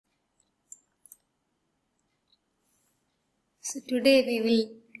So today we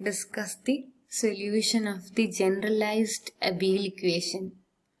will discuss the solution of the generalized Abel equation.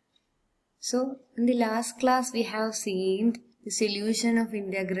 So in the last class we have seen the solution of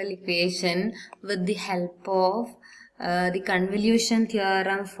integral equation with the help of the convolution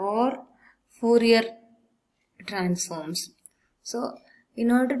theorem for Fourier transforms. So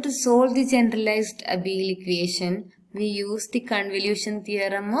in order to solve the generalized Abel equation, we use the convolution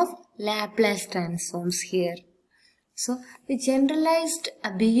theorem of Laplace transforms here. So the generalized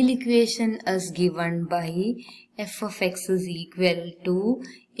Abel equation is given by f of x is equal to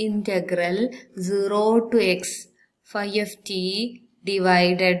integral 0 to x phi of t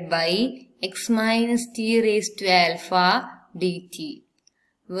divided by x minus t raised to alpha dt,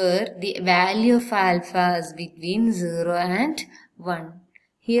 where the value of alpha is between 0 and 1.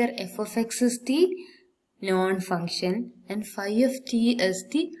 Here f of x is the known function and phi of t is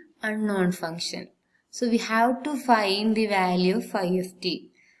the unknown function. So we have to find the value of phi of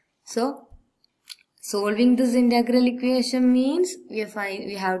t. So solving this integral equation means we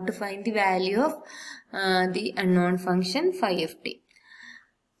have to find the value of the unknown function phi of t.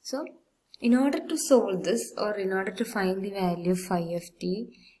 So in order to solve this, or in order to find the value of phi of t,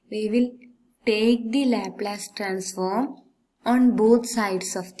 we will take the Laplace transform on both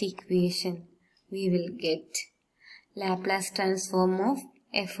sides of the equation. We will get Laplace transform of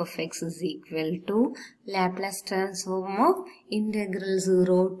f of x is equal to Laplace transform of integral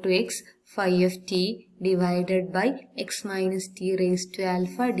 0 to x phi of t divided by x minus t raised to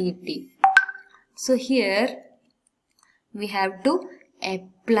alpha dt. So here we have to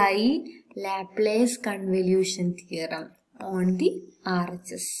apply Laplace convolution theorem on the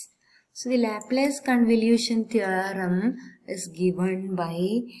RHS. So the Laplace convolution theorem is given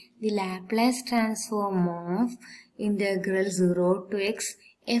by the Laplace transform of integral 0 to x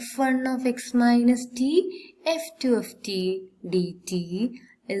f1 of x minus t f2 of t dt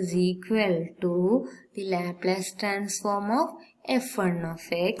is equal to the Laplace transform of f1 of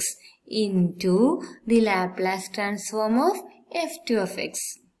x into the Laplace transform of f2 of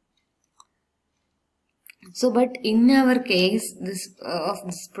x. So, but in our case of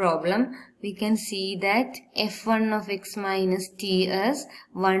this problem, we can see that f1 of x minus t is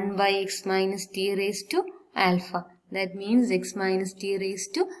 1 by x minus t raised to alpha. That means x minus t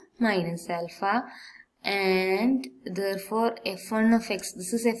raised to minus alpha, and therefore f1 of x,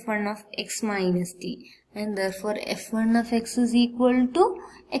 this is f1 of x minus t, and therefore f1 of x is equal to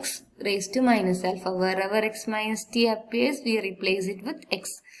x raised to minus alpha. Wherever x minus t appears, we replace it with x.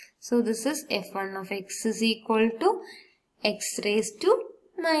 So this is f1 of x is equal to x raised to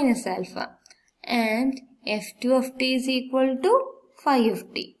minus alpha, and f2 of t is equal to phi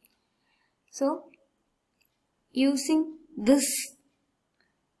of t. So using this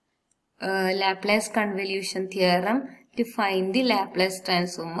Laplace convolution theorem to find the Laplace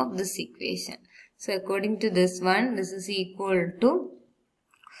transform of this equation. So according to this one, this is equal to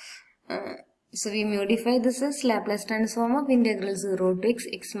so we modify this as Laplace transform of integral 0 to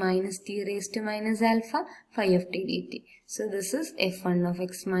x minus t raised to minus alpha phi of t dt. So this is f1 of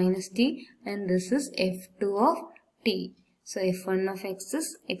x minus t and this is f2 of t. So f1 of x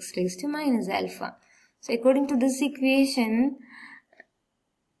is x raised to minus alpha. So according to this equation,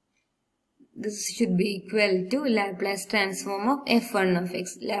 this should be equal to Laplace transform of f1 of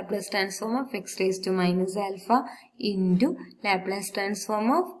x, Laplace transform of x raised to minus alpha into Laplace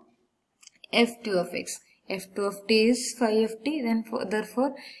transform of f2 of x. f2 of t is phi of t, then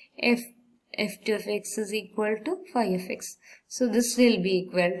therefore f2 of x is equal to phi of x. So this will be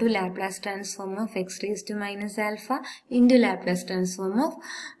equal to Laplace transform of x raised to minus alpha into Laplace transform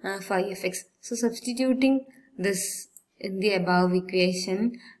of phi of x. So substituting this in the above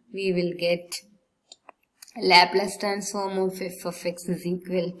equation, we will get Laplace transform of f of x is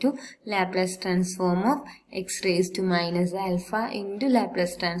equal to Laplace transform of x raised to minus alpha into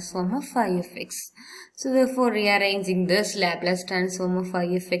Laplace transform of phi of x. So therefore rearranging this, Laplace transform of phi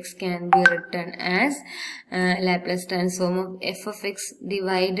of x can be written as Laplace transform of f of x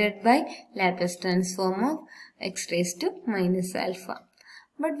divided by Laplace transform of x raised to minus alpha.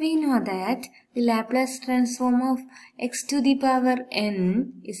 But we know that the Laplace transform of x to the power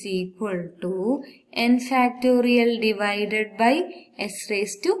n is equal to n factorial divided by s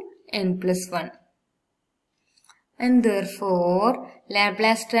raised to n plus 1. And therefore,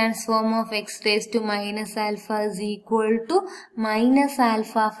 Laplace transform of x raised to minus alpha is equal to minus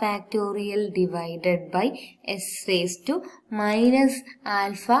alpha factorial divided by s raised to minus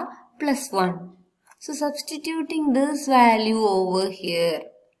alpha plus 1. So substituting this value over here,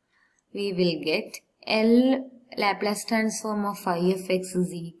 we will get L Laplace transform of phi of x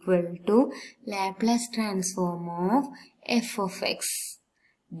is equal to Laplace transform of f of x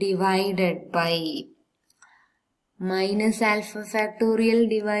divided by minus alpha factorial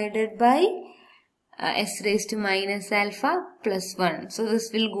divided by s raised to minus alpha plus 1. So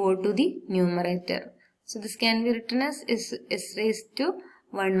this will go to the numerator. So this can be written as s raised to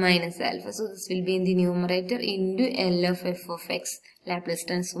 1 minus alpha. So this will be in the numerator into L of f of x. Laplace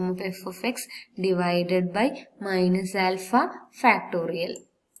transform of f of x divided by minus alpha factorial.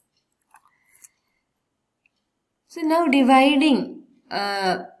 So now dividing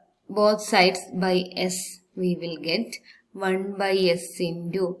both sides by s, we will get 1 by s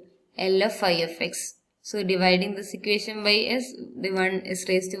into L of phi of x. So dividing this equation by s, the 1 s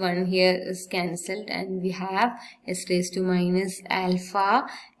raised to 1 here is cancelled and we have s raised to minus alpha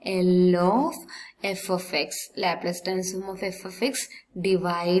L of f of x. Laplace transform of f of x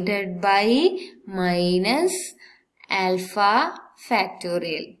divided by minus alpha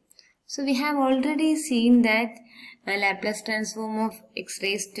factorial. So we have already seen that Laplace transform of x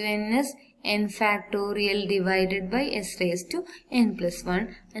raised to n is n factorial divided by s raised to n plus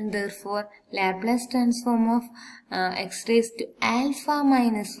 1, and therefore Laplace transform of x raised to alpha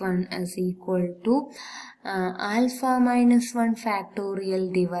minus 1 is equal to alpha minus 1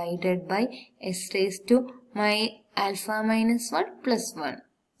 factorial divided by s raised to alpha minus 1 plus 1.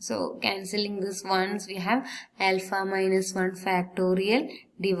 So cancelling this ones, we have alpha minus 1 factorial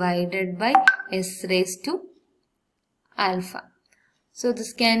divided by s raised to alpha. So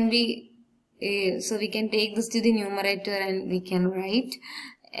this can be so we can take this to the numerator and we can write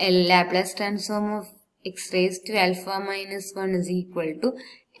Laplace transform of x raised to alpha minus 1 is equal to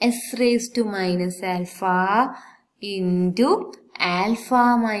s raised to minus alpha into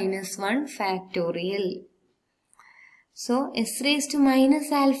alpha minus 1 factorial. So s raised to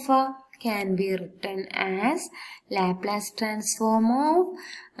minus alpha can be written as Laplace transform of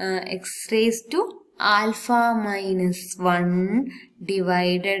x raised to alpha minus 1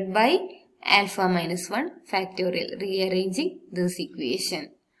 divided by alpha minus 1 factorial, rearranging this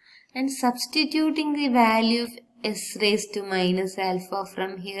equation. And substituting the value of s raised to minus alpha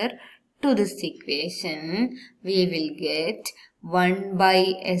from here to this equation, we will get 1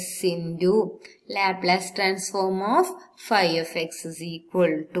 by s into Laplace transform of phi of x is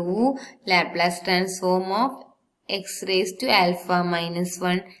equal to Laplace transform of x raised to alpha minus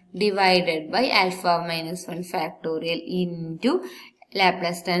 1 divided by alpha minus 1 factorial into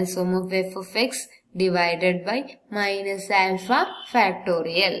Laplace transform of f of x divided by minus alpha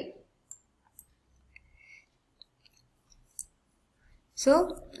factorial. So,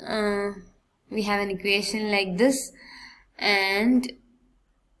 we have an equation like this, and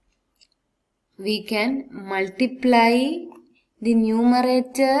we can multiply the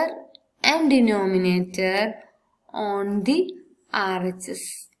numerator and denominator on the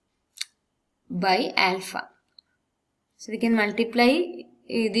RHS by alpha. So we can multiply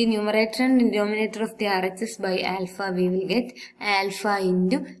the numerator and denominator of the RHS by alpha. We will get alpha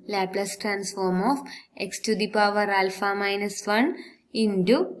into Laplace transform of x to the power alpha minus 1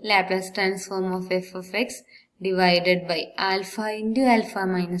 into Laplace transform of f of x divided by alpha into alpha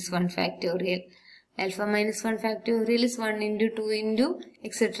minus 1 factorial. Alpha minus 1 factorial is 1 into 2 into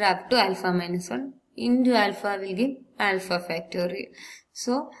etc. up to alpha minus 1 into alpha will give alpha factorial.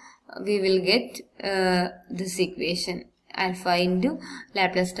 So we will get this equation, alpha into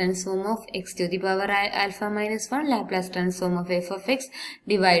Laplace transform of x to the power alpha minus 1 Laplace transform of f of x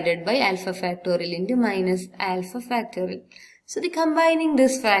divided by alpha factorial into minus alpha factorial. So the combining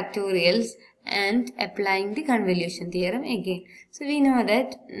these factorials and applying the convolution theorem again. So we know that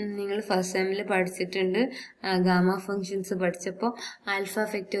നിങ്ങൾ first semil പഠിച്ചിട്ടുണ്ട് gamma functions പഠിച്ചപ്പോൾ alpha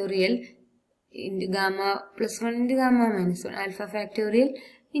factorial into gamma plus 1 into gamma minus 1 alpha factorial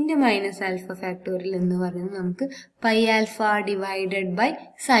into minus alpha factorial എന്ന് പറയുന്നത് നമുക്ക് pi alpha divided by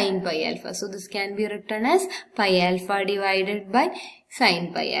sin pi alpha. So this can be written as pi alpha divided by sin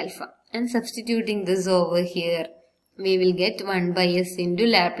pi alpha, and substituting this over here, we will get 1 by s into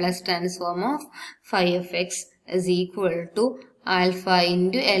Laplace transform of phi of x is equal to alpha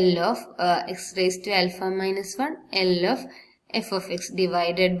into L of x raised to alpha minus 1 L of f of x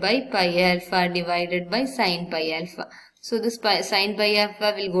divided by pi alpha divided by sin pi alpha. So this sin pi alpha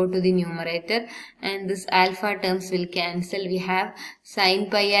will go to the numerator and this alpha terms will cancel. We have sin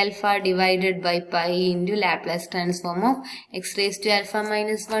pi alpha divided by pi into Laplace transform of x raised to alpha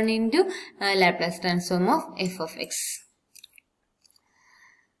minus 1 into Laplace transform of f of x.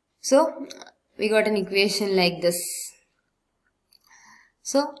 So we got an equation like this.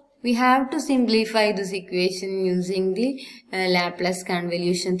 So we have to simplify this equation using the Laplace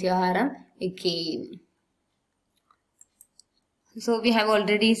convolution theorem again. So we have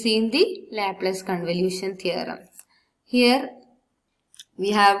already seen the Laplace convolution theorem. Here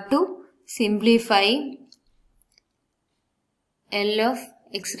we have to simplify L of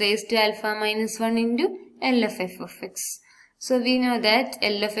x raised to alpha minus 1 into L of f of x. So we know that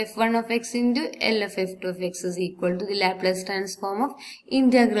L of f1 of x into L of f2 of x is equal to the Laplace transform of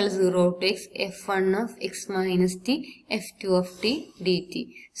integral 0 to x f1 of x minus t f2 of t dt.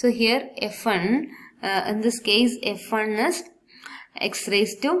 So here f1, in this case f1 is x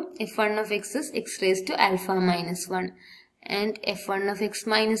raised to f1 of x is x raised to alpha minus 1. And f1 of x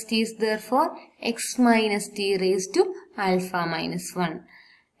minus t is therefore x minus t raised to alpha minus 1.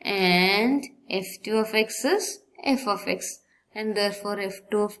 And f2 of x is f of x. And therefore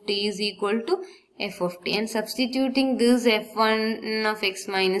f2 of t is equal to f of t. And substituting this f1 of x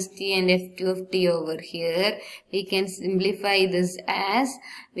minus t and f2 of t over here, we can simplify this as,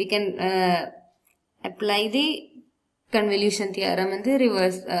 we can apply the convolution theorem in the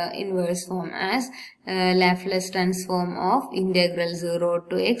inverse form as Laplace transform of integral 0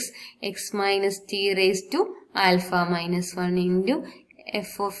 to x minus t raised to alpha minus 1 into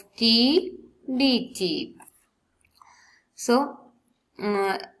f of t dt. So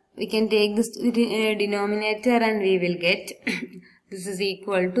we can take this to the denominator and we will get this is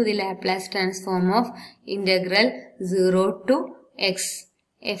equal to the Laplace transform of integral 0 to x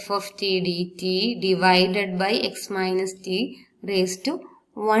f of t dt divided by x minus t raised to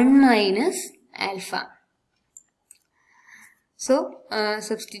 1 minus alpha. So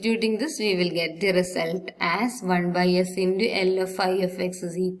substituting this, we will get the result as 1 by s into L of phi of x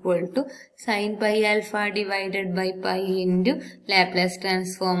is equal to sin pi alpha divided by pi into Laplace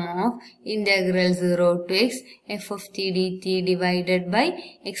transform of integral 0 to x f of t dt divided by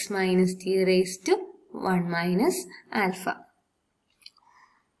x minus t raised to 1 minus alpha.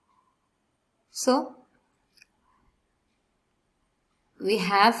 So we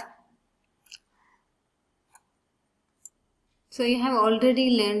have, so you have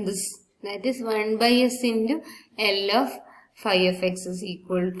already learned this, that is 1 by s into L of phi of x is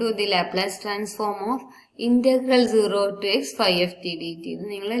equal to the Laplace transform of integral 0 to x phi of t dt.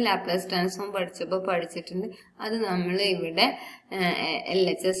 നിങ്ങൾ Laplace transform പഠിച്ചപ്പോൾ പഠിച്ചിട്ടുണ്ട്. അത് നമ്മൾ ഇവിടെ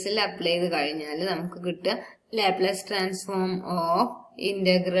LHS ൽ apply ചെയ്ത് കഴിഞ്ഞാൽ നമുക്ക് കിട്ടുക Laplace transform of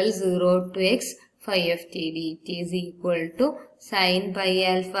integral 0 to x phi of t dt is equal to sin pi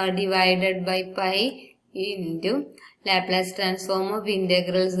alpha divided by pi into Laplace transform of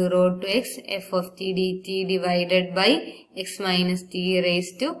integral 0 to x f of t dt divided by x minus t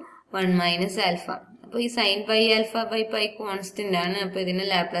raised to 1 minus alpha. അപ്പോൾ ഈ sin pi alpha by pi constant ആണ്. അപ്പോൾ ഇതിനെ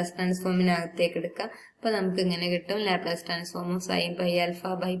Laplace ട്രാൻസ്ഫോമിനകത്തേക്ക് എടുക്കാം. അപ്പോൾ നമുക്ക് ഇങ്ങനെ കിട്ടും Laplace transform of sin pi alpha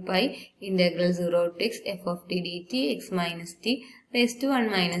by pi integral 0 to x f of t dt x minus t raised to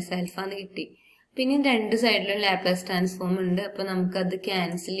 1 minus alpha എന്ന് കിട്ടി. പിന്നെ രണ്ട് സൈഡിലും ലാപ്ലാസ് ട്രാൻസ്ഫോം ഉണ്ട്. അപ്പോൾ നമുക്കത്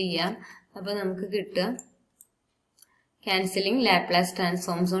ക്യാൻസൽ ചെയ്യാം. അപ്പോൾ നമുക്ക് കിട്ടുക, cancelling Laplace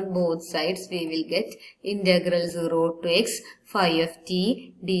transforms on both sides, we will get integral 0 to x phi of t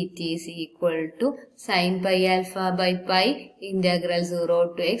dt is equal to sin pi alpha by pi integral 0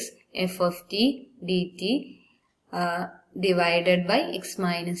 to x f of t dt divided by x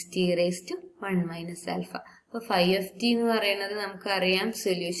minus t raised to 1 minus alpha. അപ്പോൾ phi of t എന്ന് പറയുന്നത് നമുക്കറിയാം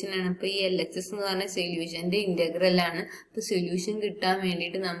solution ആണ്. അപ്പോൾ ഈ LHS എന്ന് പറഞ്ഞ സൊല്യൂഷന്റെ integral ആണ്. അപ്പോൾ സൊല്യൂഷൻ കിട്ടാൻ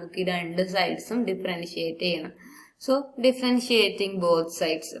വേണ്ടിയിട്ട് നമുക്ക് ഈ രണ്ട് സൈഡ്സും ഡിഫറൻഷിയേറ്റ് ചെയ്യണം. So differentiating both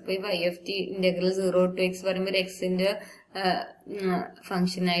sides. അപ്പോൾ ഈ phi of t integral 0 to x പറയുമ്പോൾ എക്സിന്റെ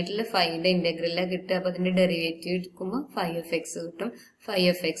ഫംഗ്ഷൻ ആയിട്ടുള്ള ഫൈയുടെ ഇന്റഗ്രലാണ് കിട്ടുക. അപ്പോൾ അതിന്റെ ഡെറിവേറ്റീവ് എടുക്കുമ്പോൾ phi of x കിട്ടും. phi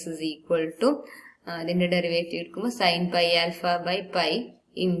of x is equal to അതിന്റെ ഡെറിവേറ്റീവ് എടുക്കുമ്പോൾ sin pi alpha by pi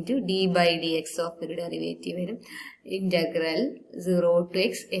into d by dx of the derivative വരും. Integral 0 to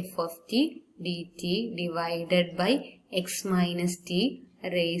x f of t dt divided by x minus t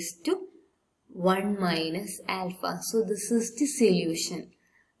raised to 1 minus alpha. So this is the solution.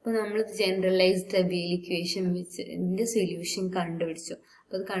 അപ്പോൾ നമ്മൾ generalised Abeel equation വെച്ച് ഇതിന്റെ solution കണ്ടുപിടിച്ചു.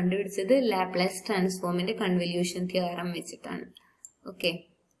 അപ്പോൾ അത് കണ്ടുപിടിച്ചത് Laplace ട്രാൻസ്ഫോമിന്റെ convolution theorem വെച്ചിട്ടാണ്. ഓക്കെ,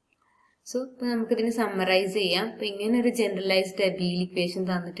 സോ ഇപ്പോൾ നമുക്കിതിനെ സമ്മറൈസ് ചെയ്യാം. അപ്പോൾ ഇങ്ങനെ ഒരു ജനറലൈസ്ഡ് അബീൽ ഇക്വേഷൻ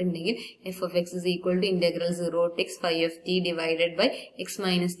തന്നിട്ടുണ്ടെങ്കിൽ F of X is equal to integral 0 to x phi of t divided by x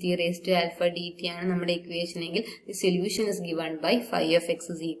minus t raised to alpha dt ആണ് നമ്മുടെ ഇക്വേഷൻ എങ്കിൽ the solution is given by phi of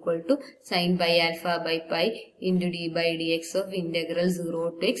x is equal to sin pi alpha by pi into d by dx of integral 0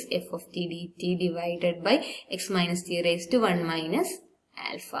 to x f of t dt divided by x minus t raised to 1 minus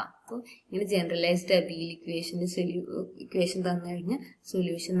alpha. അപ്പോൾ ഇങ്ങനെ generalised Abeel equation തന്നു കഴിഞ്ഞാൽ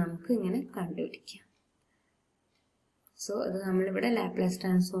solution നമുക്ക് ഇങ്ങനെ കണ്ടുപിടിക്കാം. So അത് നമ്മളിവിടെ Laplace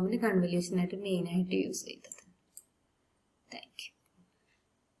ട്രാൻസ്ഫോമിന്റെ കൺവല്യൂഷനായിട്ട് മെയിനായിട്ട് യൂസ് ചെയ്തത്. Thank you.